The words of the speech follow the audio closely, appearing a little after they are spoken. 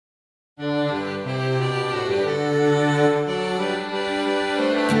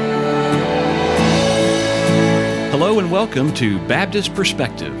welcome to Baptist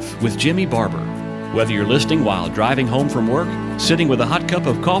Perspective with Jimmy Barber. Whether you're listening while driving home from work, sitting with a hot cup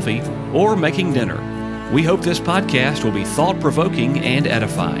of coffee, or making dinner, we hope this podcast will be thought-provoking and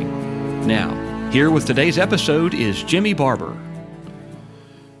edifying. Now, here with today's episode is Jimmy Barber.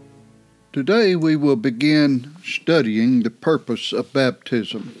 Today we will begin studying the purpose of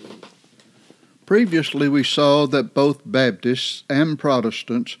baptism. Previously we saw that both Baptists and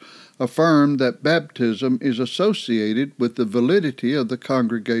Protestants affirm that baptism is associated with the validity of the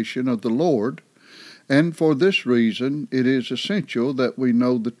congregation of the Lord, and for this reason it is essential that we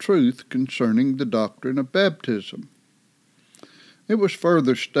know the truth concerning the doctrine of baptism. It was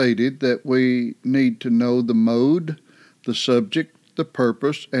further stated that we need to know the mode, the subject, the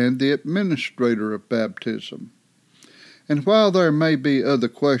purpose, and the administrator of baptism. And while there may be other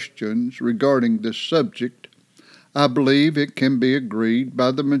questions regarding this subject, I believe it can be agreed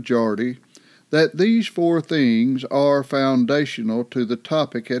by the majority that these four things are foundational to the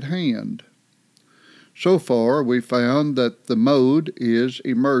topic at hand. So far, we found that the mode is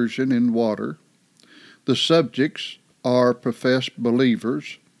immersion in water, the subjects are professed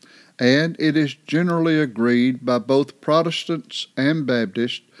believers, and it is generally agreed by both Protestants and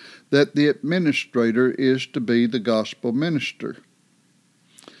Baptists that the administrator is to be the gospel minister.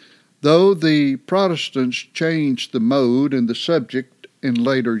 Though the Protestants changed the mode and the subject in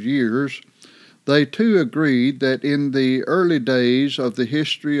later years, they too agreed that in the early days of the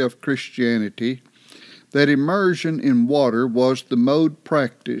history of Christianity, that immersion in water was the mode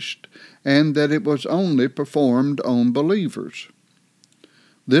practiced, and that it was only performed on believers.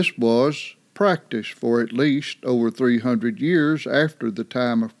 This was practiced for at least over 300 years after the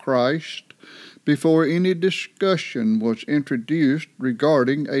time of Christ, before any discussion was introduced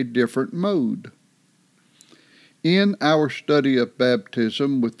regarding a different mode. In our study of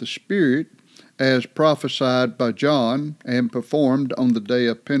baptism with the Spirit, as prophesied by John and performed on the day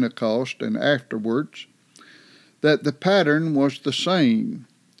of Pentecost and afterwards, that the pattern was the same.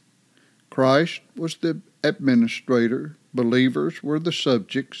 Christ was the administrator, believers were the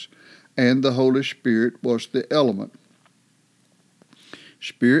subjects, and the Holy Spirit was the element.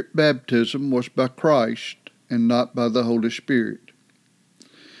 Spirit baptism was by Christ and not by the Holy Spirit.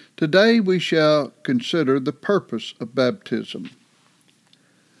 Today we shall consider the purpose of baptism.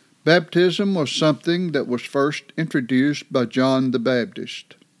 Baptism was something that was first introduced by John the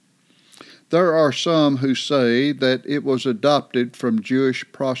Baptist. There are some who say that it was adopted from Jewish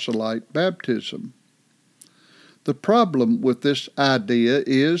proselyte baptism. The problem with this idea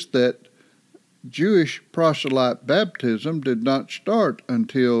is that Jewish proselyte baptism did not start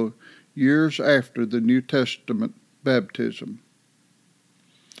until years after the New Testament baptism.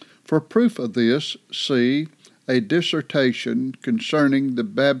 For proof of this, see a dissertation concerning the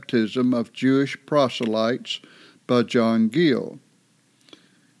baptism of Jewish proselytes by John Gill.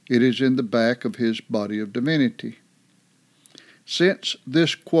 It is in the back of his Body of Divinity. Notice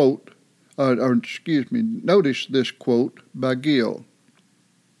this quote by Gill.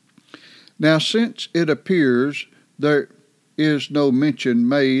 Now, since it appears there is no mention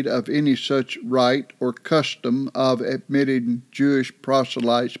made of any such rite or custom of admitting Jewish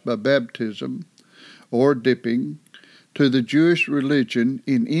proselytes by baptism or dipping to the Jewish religion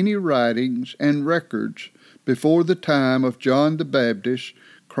in any writings and records before the time of John the Baptist,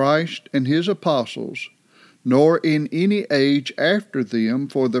 Christ, and his apostles, nor in any age after them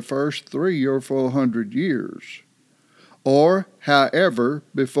for the first 300 or 400 years, or, however,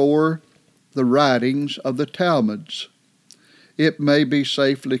 before the writings of the Talmuds, it may be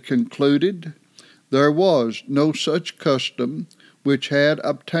safely concluded there was no such custom which had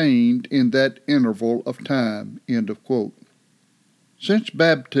obtained in that interval of time. End of quote. Since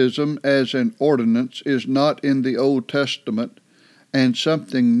baptism as an ordinance is not in the Old Testament and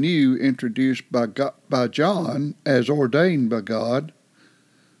something new introduced by John as ordained by God,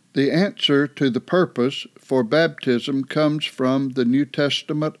 the answer to the purpose for baptism comes from the New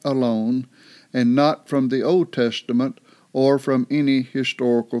Testament alone and not from the Old Testament or from any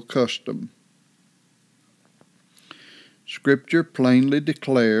historical custom. Scripture plainly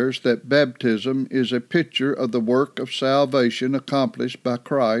declares that baptism is a picture of the work of salvation accomplished by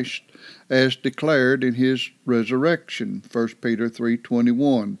Christ as declared in his resurrection, 1 Peter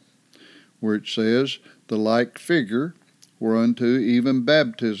 3:21, where it says, "The like figure, whereunto even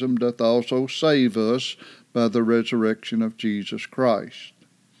baptism doth also save us by the resurrection of Jesus Christ."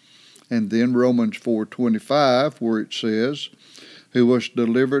 And then Romans 4:25, where it says, "Who was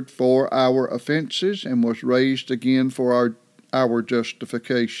delivered for our offenses and was raised again for our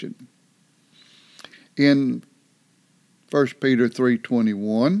justification." In 1 Peter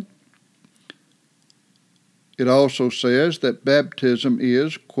 3:21, It also says that baptism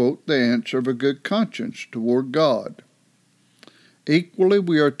is, quote, the answer of a good conscience toward God. Equally,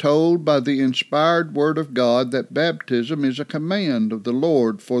 we are told by the inspired Word of God that baptism is a command of the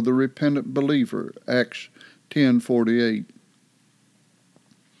Lord for the repentant believer, Acts 10:48.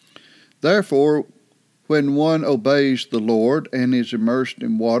 Therefore, when one obeys the Lord and is immersed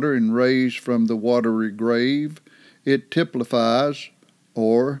in water and raised from the watery grave, it typifies,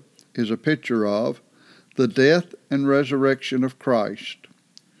 or is a picture of, the death and resurrection of Christ.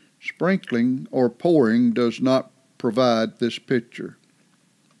 Sprinkling or pouring does not provide this picture.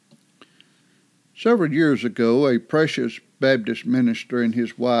 Several years ago, a precious Baptist minister and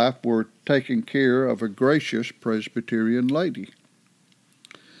his wife were taking care of a gracious Presbyterian lady.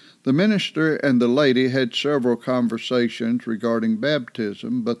 The minister and the lady had several conversations regarding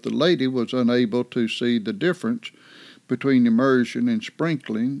baptism, but the lady was unable to see the difference between immersion and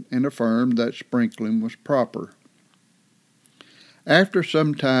sprinkling and affirmed that sprinkling was proper. After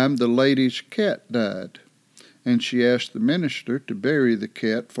some time, the lady's cat died, and she asked the minister to bury the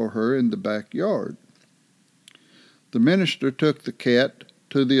cat for her in the backyard. The minister took the cat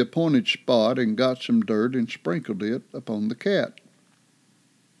to the appointed spot and got some dirt and sprinkled it upon the cat.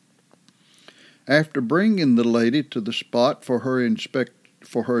 After bringing the lady to the spot for her inspection,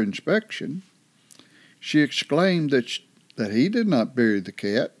 she exclaimed that he did not bury the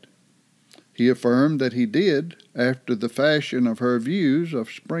cat. He affirmed that he did, after the fashion of her views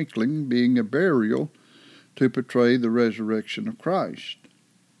of sprinkling being a burial to portray the resurrection of Christ.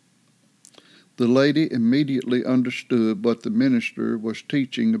 The lady immediately understood what the minister was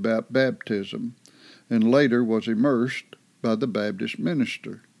teaching about baptism, and later was immersed by the Baptist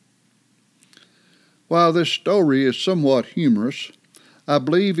minister. While this story is somewhat humorous, I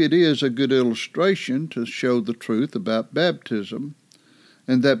believe it is a good illustration to show the truth about baptism,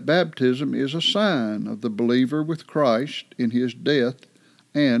 and that baptism is a sign of the believer with Christ in his death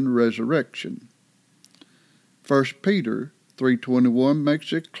and resurrection. 1 Peter 3:21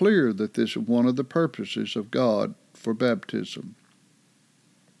 makes it clear that this is one of the purposes of God for baptism.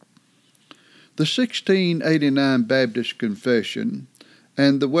 The 1689 Baptist Confession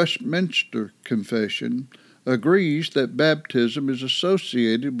and the Westminster Confession agrees that baptism is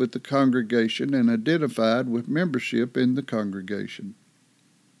associated with the congregation and identified with membership in the congregation.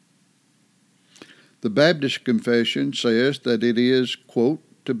 The Baptist Confession says that it is, quote,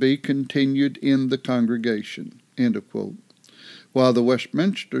 to be continued in the congregation, end of quote, while the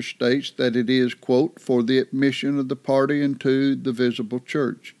Westminster states that it is, quote, for the admission of the party into the visible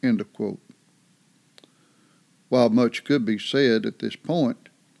church, end of quote. While much could be said at this point,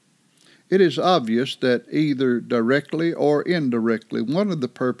 it is obvious that either directly or indirectly one of the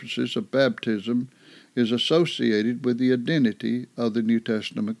purposes of baptism is associated with the identity of the New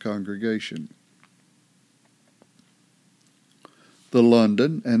Testament congregation. The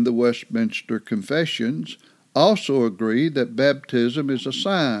London and the Westminster Confessions also agree that baptism is a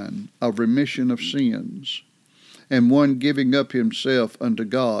sign of remission of sins, and one giving up himself unto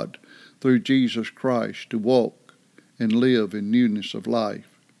God through Jesus Christ to walk and live in newness of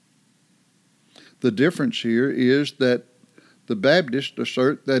life. The difference here is that the Baptists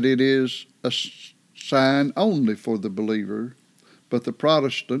assert that it is a sign only for the believer, but the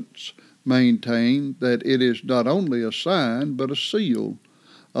Protestants maintain that it is not only a sign but a seal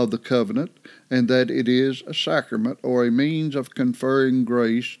of the covenant, and that it is a sacrament or a means of conferring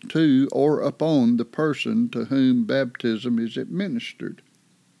grace to or upon the person to whom baptism is administered.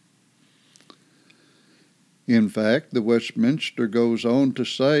 In fact, the Westminster goes on to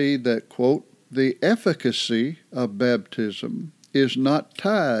say that, quote, the efficacy of baptism is not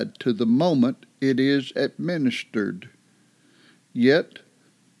tied to the moment it is administered, yet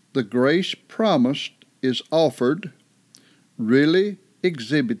the grace promised is offered, really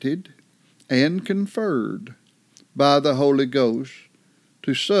exhibited, and conferred by the Holy Ghost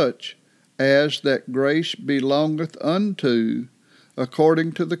to such as that grace belongeth unto,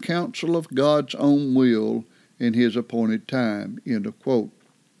 according to the counsel of God's own will in his appointed time, end of quote.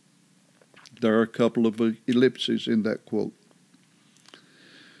 There are a couple of ellipses in that quote.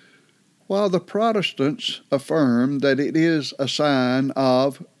 While the Protestants affirm that it is a sign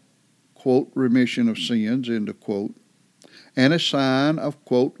of, quote, remission of sins, end of quote, and a sign of,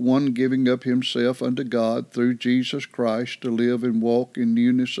 quote, one giving up himself unto God through Jesus Christ to live and walk in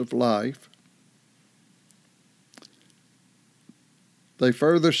newness of life, they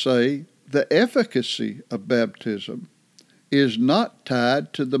further say the efficacy of baptism is not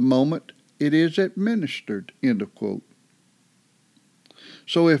tied to the moment it is administered, end of quote.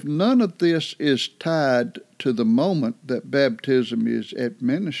 So if none of this is tied to the moment that baptism is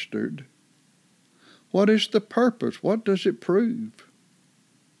administered, What is the purpose? What does it prove?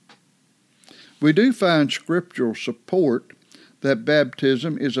 We do find scriptural support that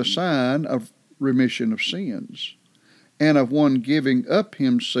baptism is a sign of remission of sins and of one giving up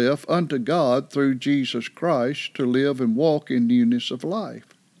himself unto God through Jesus Christ to live and walk in newness of life.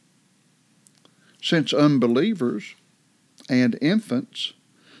 Since unbelievers and infants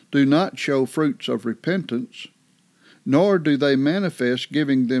do not show fruits of repentance, nor do they manifest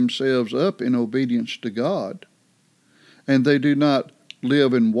giving themselves up in obedience to God, and they do not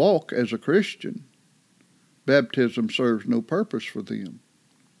live and walk as a Christian, baptism serves no purpose for them.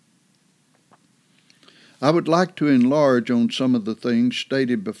 I would like to enlarge on some of the things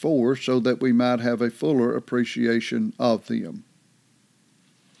stated before so that we might have a fuller appreciation of them.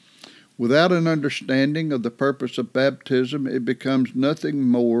 Without an understanding of the purpose of baptism, it becomes nothing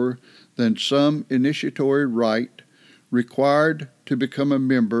more than some initiatory rite required to become a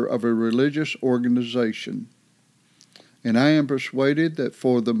member of a religious organization. And I am persuaded that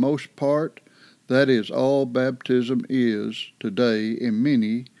for the most part, that is all baptism is today in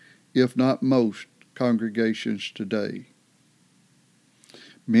many, if not most, congregations today.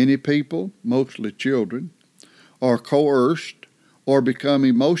 Many people, mostly children, are coerced or become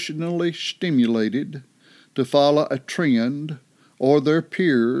emotionally stimulated to follow a trend or their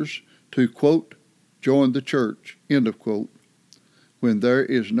peers to, quote, join the church, end of quote, when there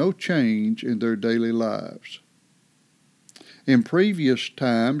is no change in their daily lives. In previous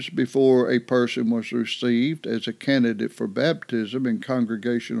times, before a person was received as a candidate for baptism and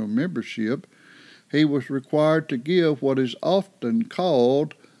congregational membership, he was required to give what is often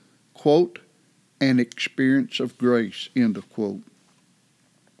called, quote, an experience of grace, end of quote.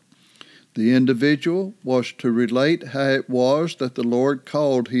 The individual was to relate how it was that the Lord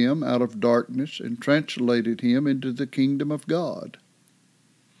called him out of darkness and translated him into the kingdom of God.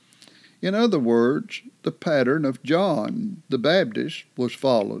 In other words, the pattern of John the Baptist was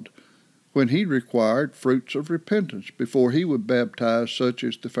followed when he required fruits of repentance before he would baptize such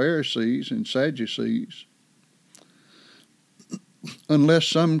as the Pharisees and Sadducees. Unless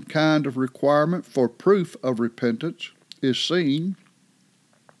some kind of requirement for proof of repentance is seen,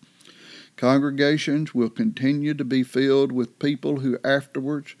 congregations will continue to be filled with people who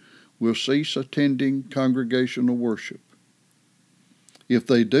afterwards will cease attending congregational worship. If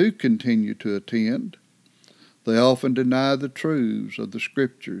they do continue to attend, they often deny the truths of the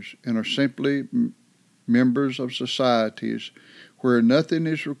Scriptures and are simply members of societies where nothing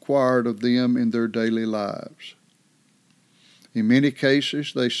is required of them in their daily lives. In many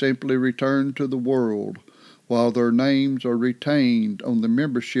cases, they simply return to the world while their names are retained on the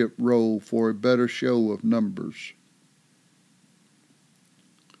membership roll for a better show of numbers.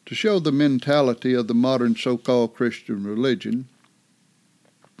 To show the mentality of the modern so-called Christian religion,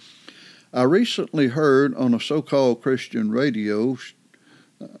 I recently heard on a so-called Christian radio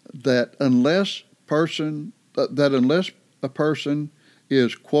that unless a person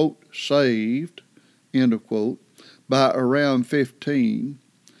is, quote, saved, end of quote, by around 15,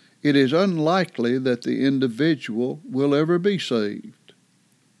 it is unlikely that the individual will ever be saved.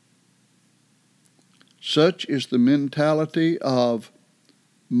 Such is the mentality of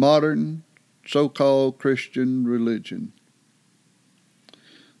modern so-called Christian religion.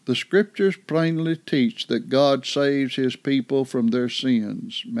 The Scriptures plainly teach that God saves His people from their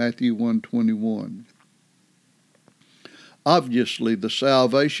sins, Matthew 1:21. Obviously, the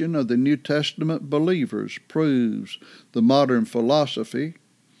salvation of the New Testament believers proves the modern philosophy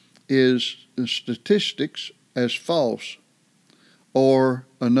is statistics as false or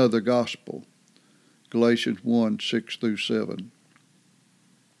another gospel, Galatians 1:6-7.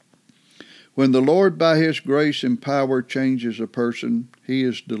 When the Lord by His grace and power changes a person, he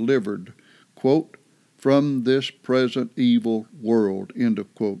is delivered, quote, from this present evil world, end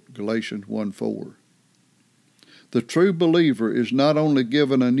of quote, Galatians 1:4. The true believer is not only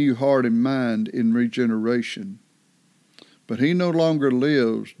given a new heart and mind in regeneration, but he no longer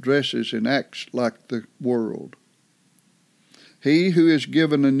lives, dresses, and acts like the world. He who is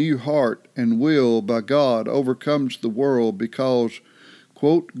given a new heart and will by God overcomes the world because,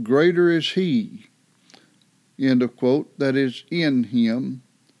 quote, greater is He, end of quote, that is in him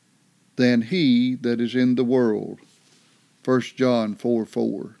than he that is in the world. 1 John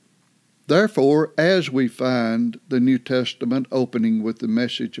 4:4. Therefore, as we find the New Testament opening with the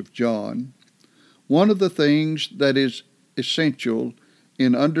message of John, one of the things that is essential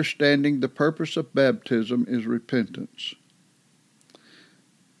in understanding the purpose of baptism is repentance.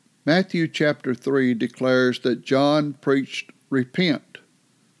 Matthew chapter 3 declares that John preached, repent,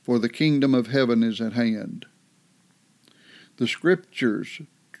 for the kingdom of heaven is at hand. The Scriptures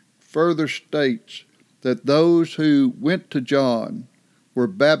further states that those who went to John were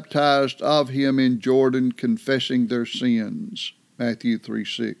baptized of him in Jordan, confessing their sins. Matthew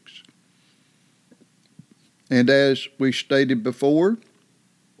 3:6. And as we stated before,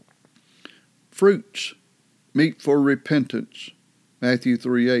 fruits, meet for repentance, Matthew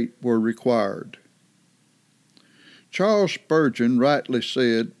 3:8, were required. Charles Spurgeon rightly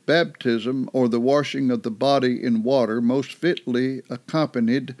said, baptism, or the washing of the body in water, most fitly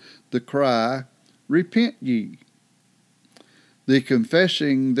accompanied the cry, "Repent ye." The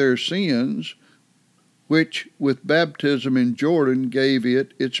confessing their sins, which with baptism in Jordan gave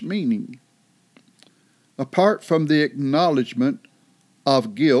it its meaning. Apart from the acknowledgement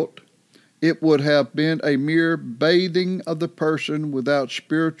of guilt, it would have been a mere bathing of the person without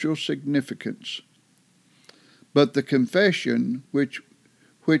spiritual significance. But the confession which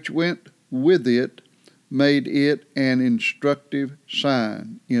went with it made it an instructive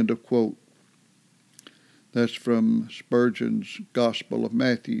sign. End of quote. That's from Spurgeon's Gospel of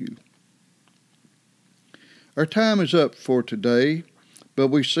Matthew. Our time is up for today, but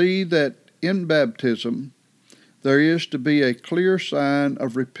we see that in baptism there is to be a clear sign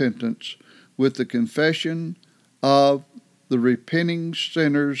of repentance with the confession of the repenting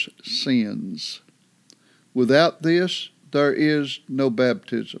sinner's sins. Without this, there is no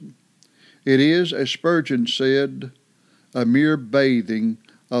baptism. It is, as Spurgeon said, a mere bathing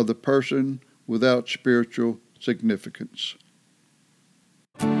of the person without spiritual significance.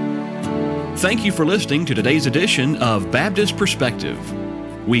 Thank you for listening to today's edition of Baptist Perspective.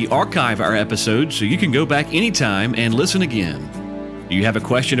 We archive our episodes so you can go back anytime and listen again. Do you have a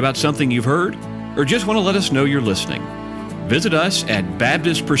question about something you've heard, or just want to let us know you're listening? Visit us at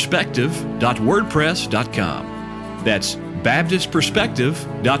baptistperspective.wordpress.com. That's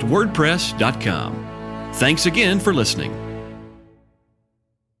baptistperspective.wordpress.com. Thanks again for listening.